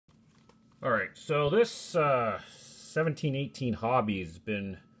All right, so this 1718 hobby has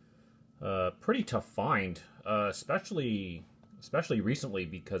been pretty tough find, especially recently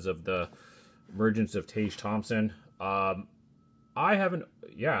because of the emergence of Tage Thompson. I haven't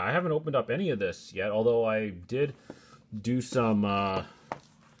opened up any of this yet. Although I do some,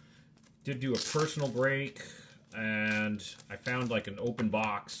 did do a personal break, and I found like an open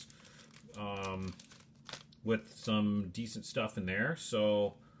box with some decent stuff in there.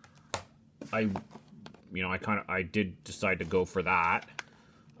 So I did decide to go for that.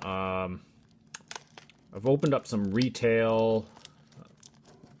 I've opened up some retail,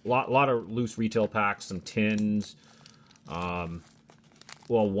 lot of loose retail packs, some tins. Well,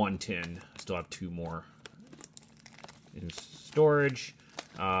 one tin. I still have two more in storage.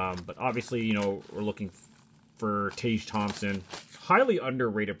 But obviously, we're looking for Tage Thompson. Highly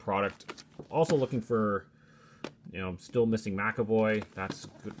underrated product. Also looking for, still missing McAvoy. That's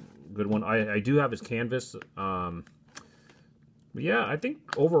a good one. I do have his canvas. But yeah, I think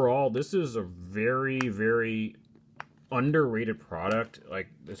overall this is a very, very underrated product. Like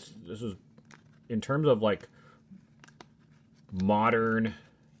this is in terms of like modern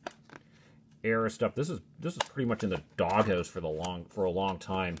era stuff. This is pretty much in the doghouse for a long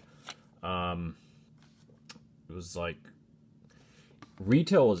time. It was like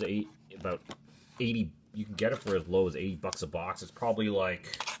retail was about 80. You can get it for as low as $80 a box. It's probably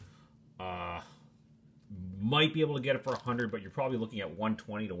like might be able to get it for 100, but you're probably looking at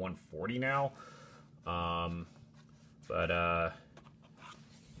 120 to 140 now.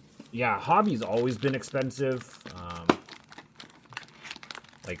 Yeah, hobby's always been expensive.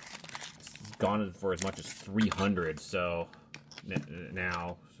 Like it's gone for as much as 300. So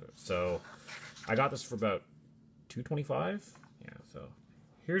now, so I got this for about 225. Yeah. So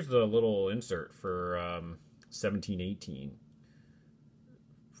here's the little insert for 1718.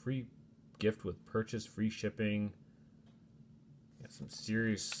 Free gift with purchase, free shipping. Got some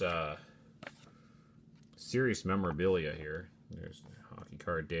serious memorabilia here. There's Hockey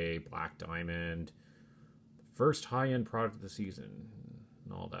Card Day, Black Diamond, first high-end product of the season,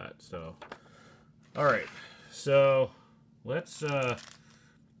 and all that. So, all right. So let's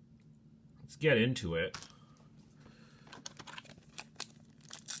get into it.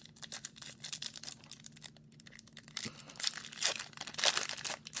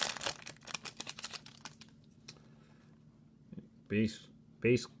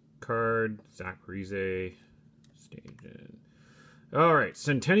 Base card, Zach Parise, Stajan. All right,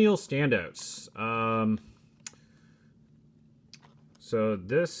 Centennial Standouts. So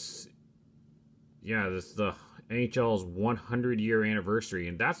this is the NHL's 100-year anniversary,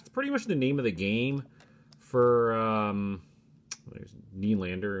 and that's pretty much the name of the game for there's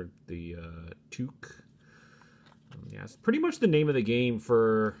Nylander, the Tuch. Yeah, it's pretty much the name of the game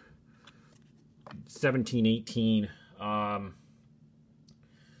for 1718.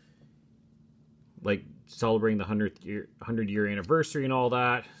 Like celebrating the 100-year anniversary and all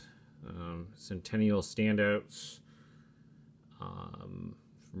that. Centennial Standouts from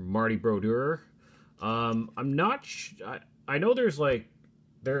Marty Brodeur. I'm not. I know there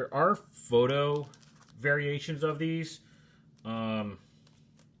are photo variations of these. Apparently,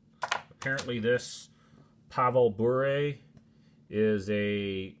 this Pavel Bure is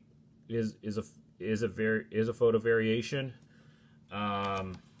a photo variation.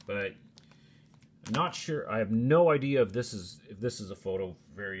 But I'm not sure. I have no idea if this is a photo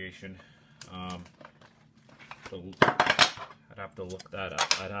variation. I'd have to look that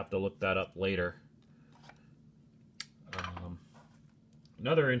up. I'd have to look that up later.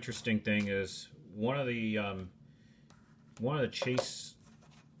 Another interesting thing is one of the chase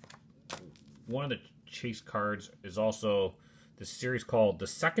cards is also this series called the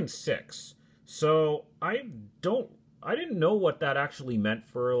Second Six. So I didn't know what that actually meant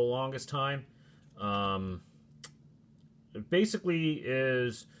for the longest time. It basically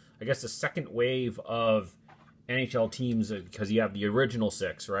is, I guess, the second wave of NHL teams because you have the original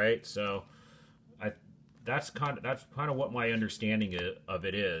six, right? So that's kind of what my understanding of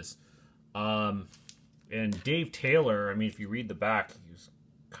it is. And Dave Taylor, I mean, if you read the back, he was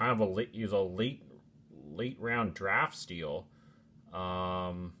kind of a late round draft steal.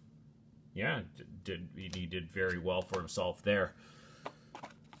 Yeah, he did very well for himself there.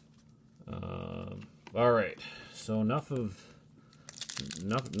 All right, so enough the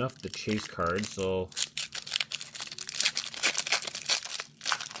chase cards. So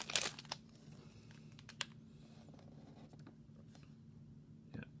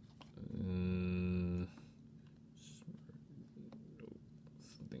yeah,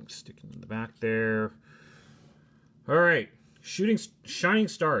 something sticking in the back there. All right, Shining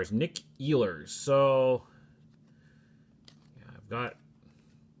Stars, Nick Ehlers. So, yeah,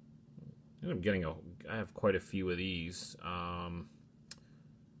 I have quite a few of these. Of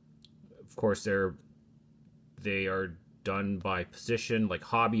course, they are done by position. Like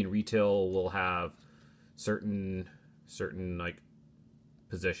hobby and retail will have certain like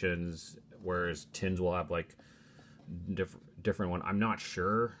positions, whereas tins will have like different one. I'm not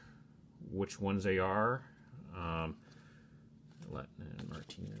sure which ones they are.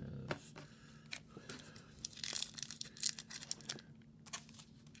 Martinez.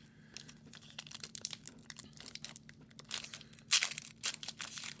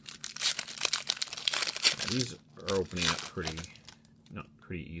 These are opening up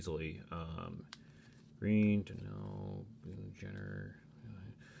pretty easily. Green to no, Boone Jenner.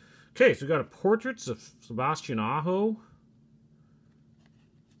 Okay, so we got a portraits of Sebastian Aho,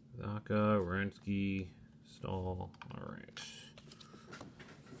 Zaka, Wierenski, Stahl. All right.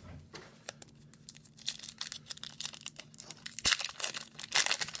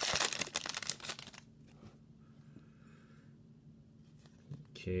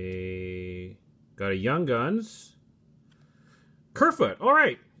 Okay, got a Young Guns. Kerfoot. All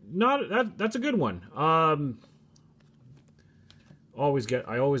right, that's a good one. I always get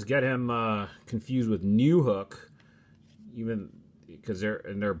him confused with Newhook, even because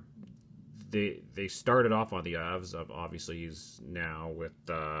they started off on the Avs. Obviously, he's now with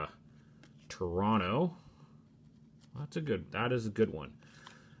Toronto. That is a good one.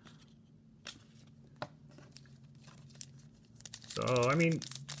 So I mean,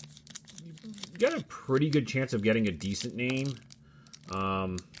 you get a pretty good chance of getting a decent name. Yeah,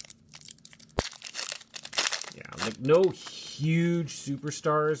 like no huge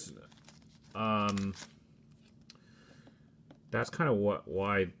superstars. That's kind of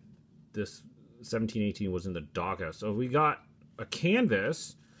why this 17-18 was in the doghouse. So we got a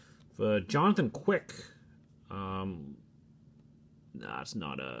canvas for Jonathan Quick. That's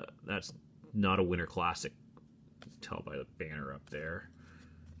not a Winter Classic. You can tell by the banner up there.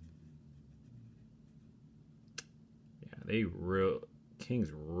 Yeah,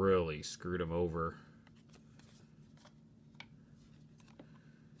 Kings really screwed him over.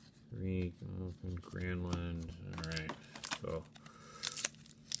 Granlund. All right, so.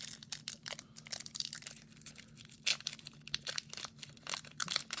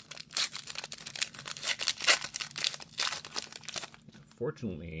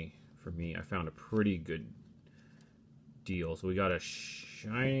 Fortunately for me, I found a pretty good deal. So we got a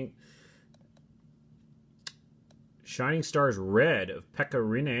Shining Stars Red of Pekka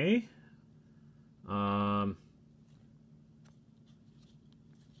Rinne. All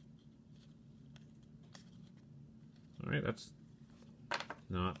right, that's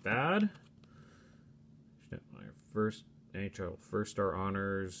not bad. My first NHL First Star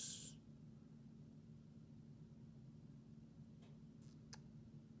honors.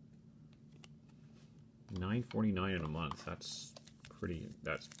 $9.49 in a month. That's pretty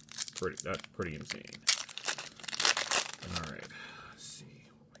insane. All right, let's see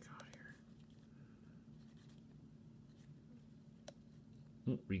what we got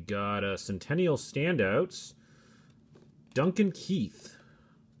here. We got a Centennial Standouts. Duncan Keith.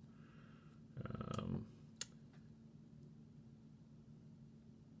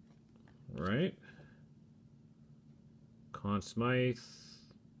 Right. Conn Smythe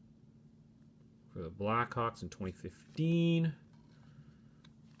for the Blackhawks in 2015.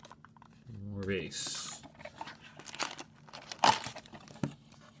 More base.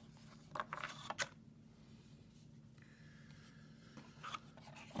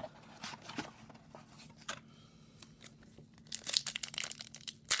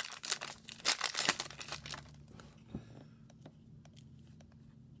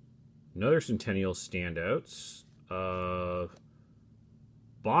 Another Centennial Standouts.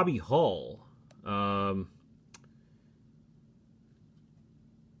 Bobby Hull.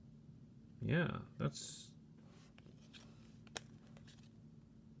 Yeah, that's...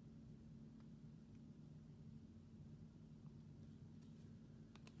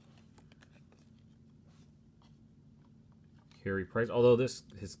 Carey Price. Although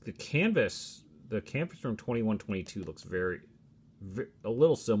the canvas from 21-22 looks a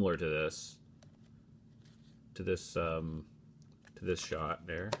little similar to this. To this shot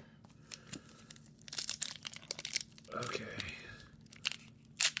there. Okay.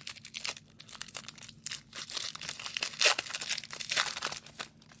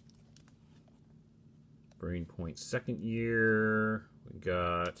 Brain Point second year. We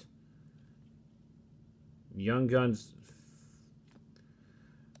got Young Guns.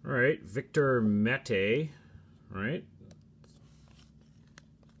 All right, Victor Mete. All right.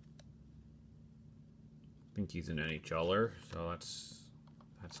 I think he's an NHLer, so that's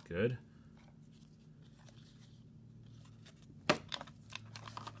good.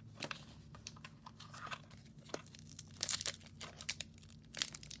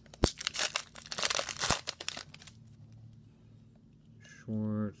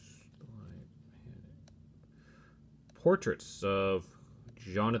 Schwartz. Portraits of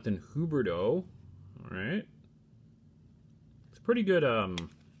Jonathan Huberdeau. All right. It's a pretty good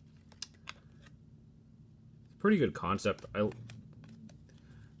pretty good concept.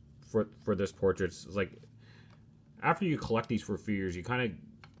 For this portraits, it's like after you collect these for a few years, you kind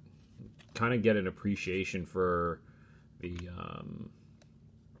of get an appreciation for the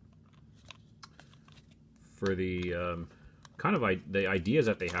kind of the ideas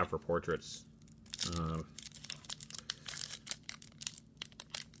that they have for portraits.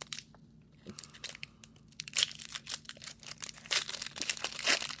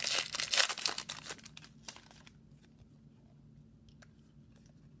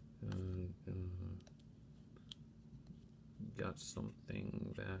 Got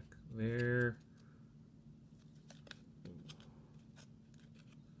something back there.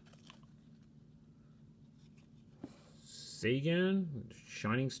 Sagan,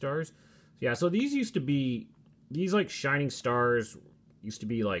 Shining Stars. Yeah, so these used to be, these like Shining Stars used to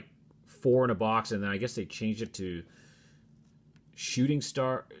be like 4 in a box, and then I guess they changed it to Shooting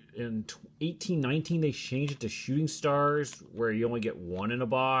Star. In 1819, they changed it to Shooting Stars, where you only get 1 in a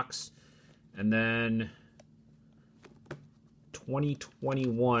box. And then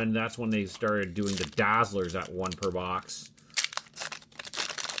 2021, that's when they started doing the Dazzlers at 1 per box.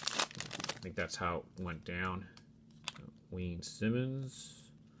 I think that's how it went down. Wayne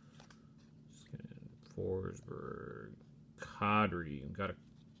Simmons, Forsberg, Kadri. We've got a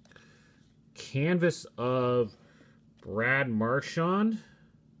canvas of Brad Marchand.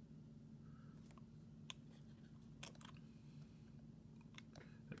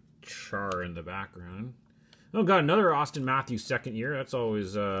 Char in the background. Oh, got another Austin Matthews second year. That's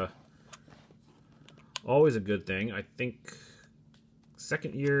always always a good thing. I think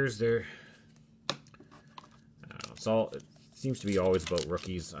second years they're it seems to be always about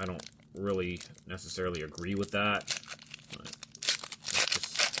rookies. I don't really necessarily agree with that, but it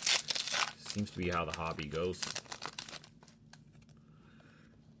just seems to be how the hobby goes.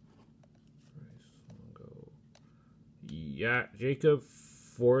 Yeah, Jacob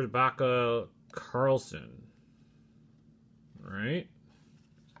Forsbacka Carlson. Right?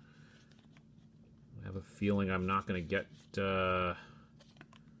 I have a feeling I'm not going to get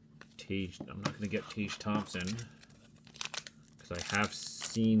Tage. I'm not going to get Tage Thompson, because I have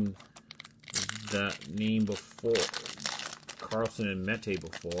seen that name before, Carlson and Mete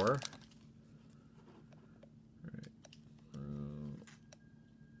before. All right.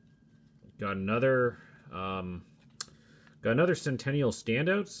 Got another Centennial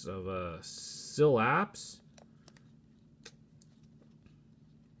standouts of Sil Apps.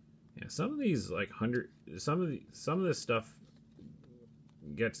 Yeah, some of these like some of this stuff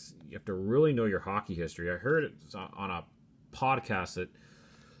gets, you have to really know your hockey history. I heard it on a podcast that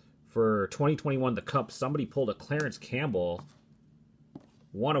for 2021 the Cup, somebody pulled a Clarence Campbell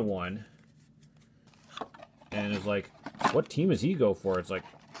 101, and it's like, what team does he go for? It's like,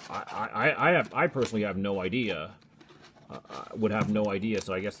 I personally have no idea. Would have no idea,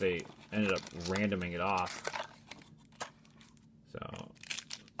 so I guess they ended up randoming it off. So,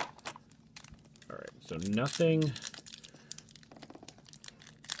 all right, so nothing.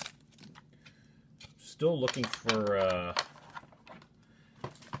 Still looking for.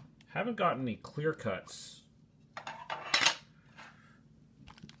 Haven't gotten any clear cuts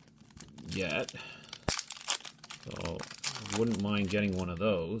yet, so wouldn't mind getting one of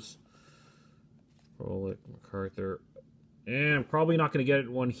those. Frolic, MacArthur. And I'm probably not going to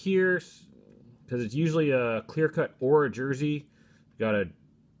get one here, because it's usually a clear cut or a jersey. Got a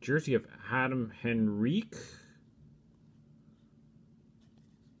jersey of Adam Henrique.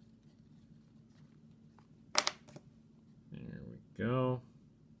 There we go.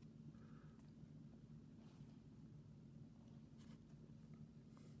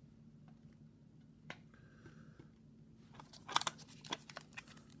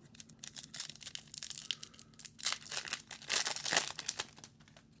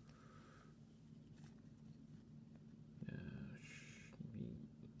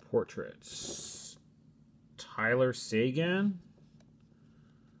 Portraits. Tyler Seguin.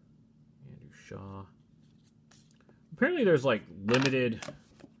 Andrew Shaw. Apparently there's like limited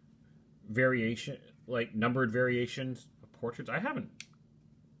variation, like numbered variations of portraits. I haven't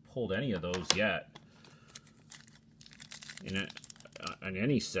pulled any of those yet in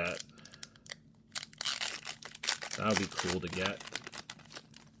any set. That would be cool to get.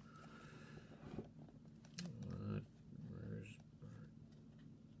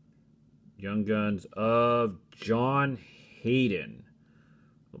 Young Guns of John Hayden,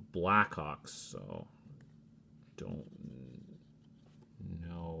 the Blackhawks. So, don't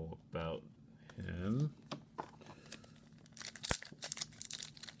know about him.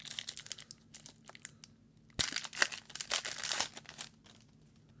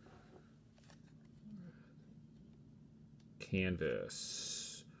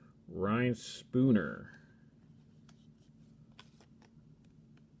 Canvas, Ryan Spooner.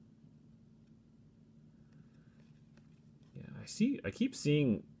 Yeah, I keep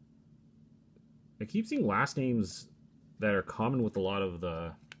seeing last names that are common with a lot of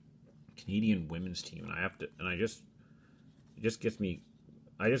the Canadian women's team, and I just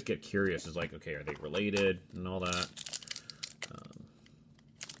get curious. It's like, okay, are they related and all that?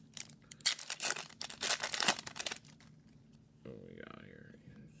 What we got here?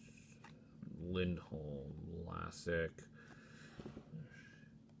 Lindholm, Vlasic,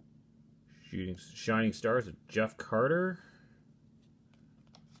 Shining Stars of Jeff Carter.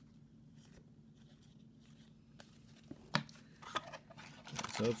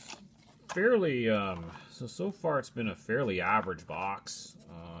 So it's fairly, so far it's been a fairly average box.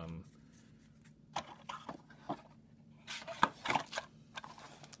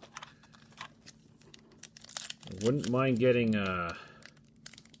 I wouldn't mind getting a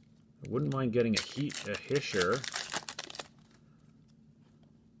Hischer.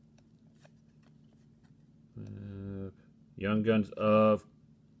 Young Guns of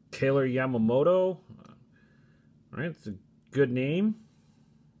Taylor Yamamoto. All right, it's a good name,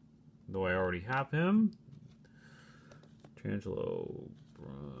 though I already have him. Trangelo,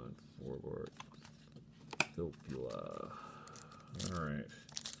 Braun, forward, Filppula. All right.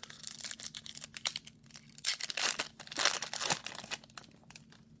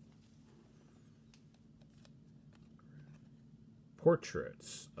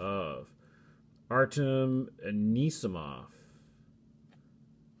 Portraits of Artem Anisimov,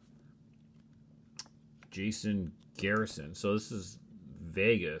 Jason Garrison. So this is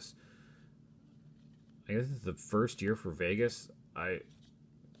Vegas. I guess it's the first year for Vegas. I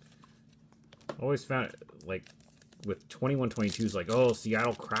always found it, like, with 21-22s, like, oh,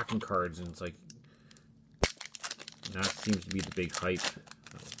 Seattle Kraken cards, and it's like, that seems to be the big hype.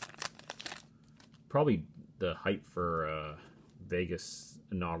 Probably the hype for Vegas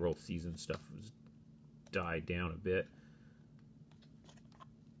inaugural season stuff has died down a bit.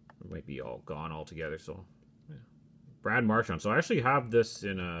 It might be all gone altogether. So, yeah. Brad Marchand. So I actually have this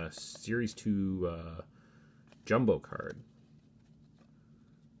in a Series 2 jumbo card.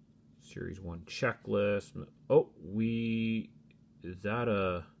 Series 1 checklist. Oh, is that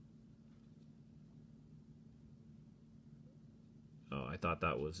a... Oh, I thought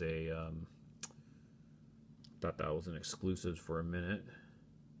that was a... thought that was an exclusive for a minute.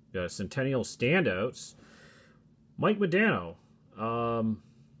 Got a Centennial Standouts. Mike Modano.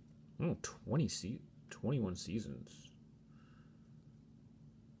 21 seasons.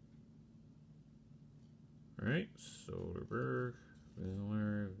 All right. Soderberg,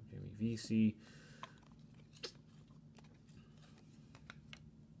 Miller, Jimmy Vesey.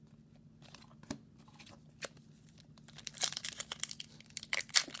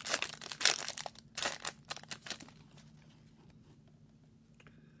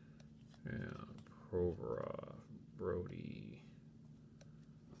 Provorov, Brody,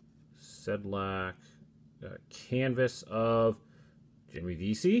 Sedlak, canvas of Jimmy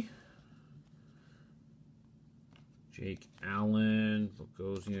Vesey, Jake Allen,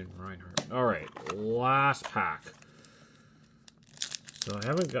 Bogosian, Reinhardt. All right, last pack. So I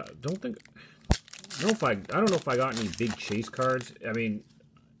haven't got. I don't know if I got any big chase cards. I mean,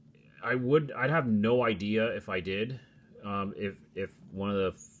 I'd have no idea if I did. If one of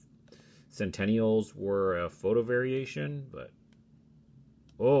the Centennials were a photo variation, but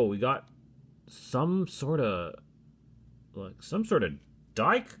we got some sort of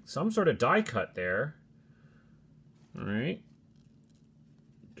die cut there. All right,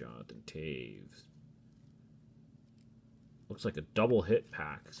 Jonathan Taves. Looks like a double hit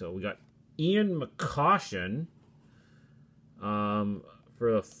pack. So we got Ian McCoshen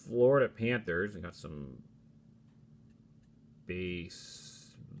for the Florida Panthers. We got some base.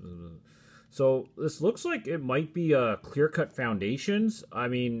 So this looks like it might be Clear Cut Foundations. I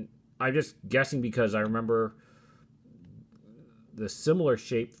mean, I'm just guessing because I remember the similar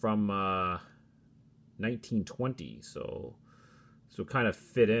shape from 1920. So kind of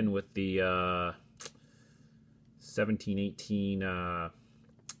fit in with the 1718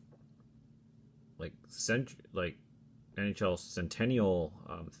 like NHL Centennial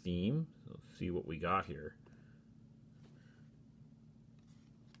theme. Let's see what we got here.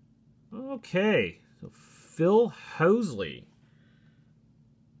 Okay, so Phil Housley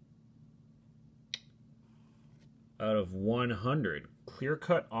out of 100.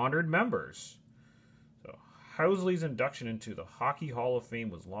 Clear-cut honored members. So Housley's induction into the Hockey Hall of Fame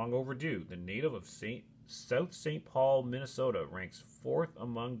was long overdue. The native of South St. Paul, Minnesota, ranks 4th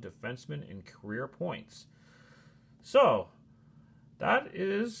among defensemen in career points. So that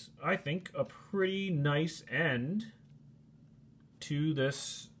is, I think, a pretty nice end to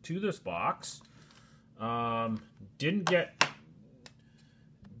this box. Didn't get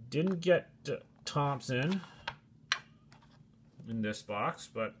Thompson in this box,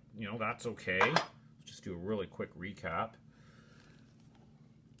 but you know, that's okay. Let's just do a really quick recap.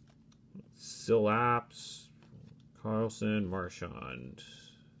 Sillaps, Carlson, Marchand,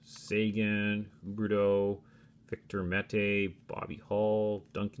 Sagan, Huberdeau, Victor Mete, Bobby Hull,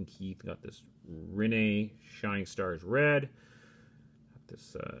 Duncan Keith. Got this Rene Shining Stars Red. Got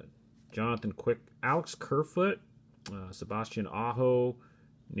this Jonathan Quick, Alex Kerfoot, Sebastian Aho,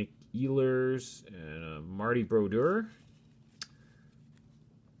 Nick Ehlers, and Marty Brodeur.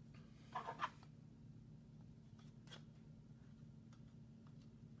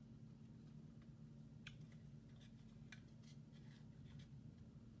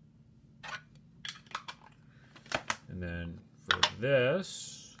 And then for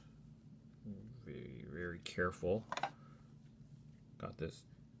this, very, very careful. Got this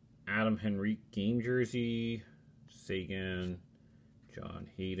Adam Henrique game jersey, Sagan, John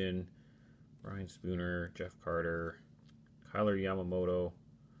Hayden, Brian Spooner, Jeff Carter, Kyler Yamamoto,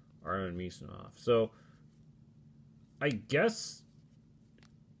 Armin Misonov. So I guess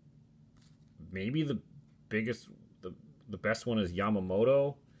maybe the biggest, the best one is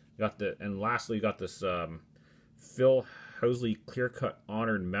Yamamoto. And lastly, you got this Phil Housley clear-cut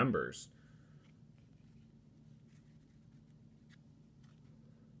honored members.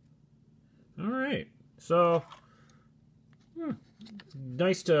 All right, so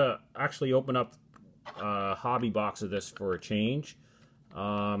nice to actually open up a hobby box of this for a change.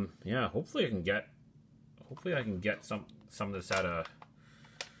 Yeah, hopefully I can get some of this at a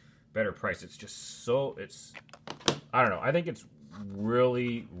better price. It's just I don't know. I think it's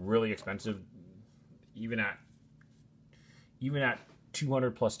really, really expensive, even at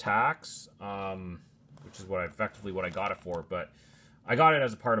 200 plus tax, which is what I got it for. But I got it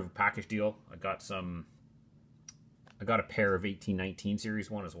as a part of a package deal. I got a pair of 18-19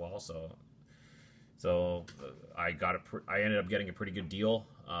 Series 1 as well. So I ended up getting a pretty good deal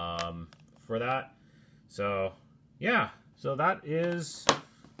for that. So yeah, so that is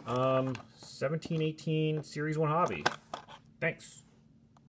 17-18 Series 1 hobby. Thanks.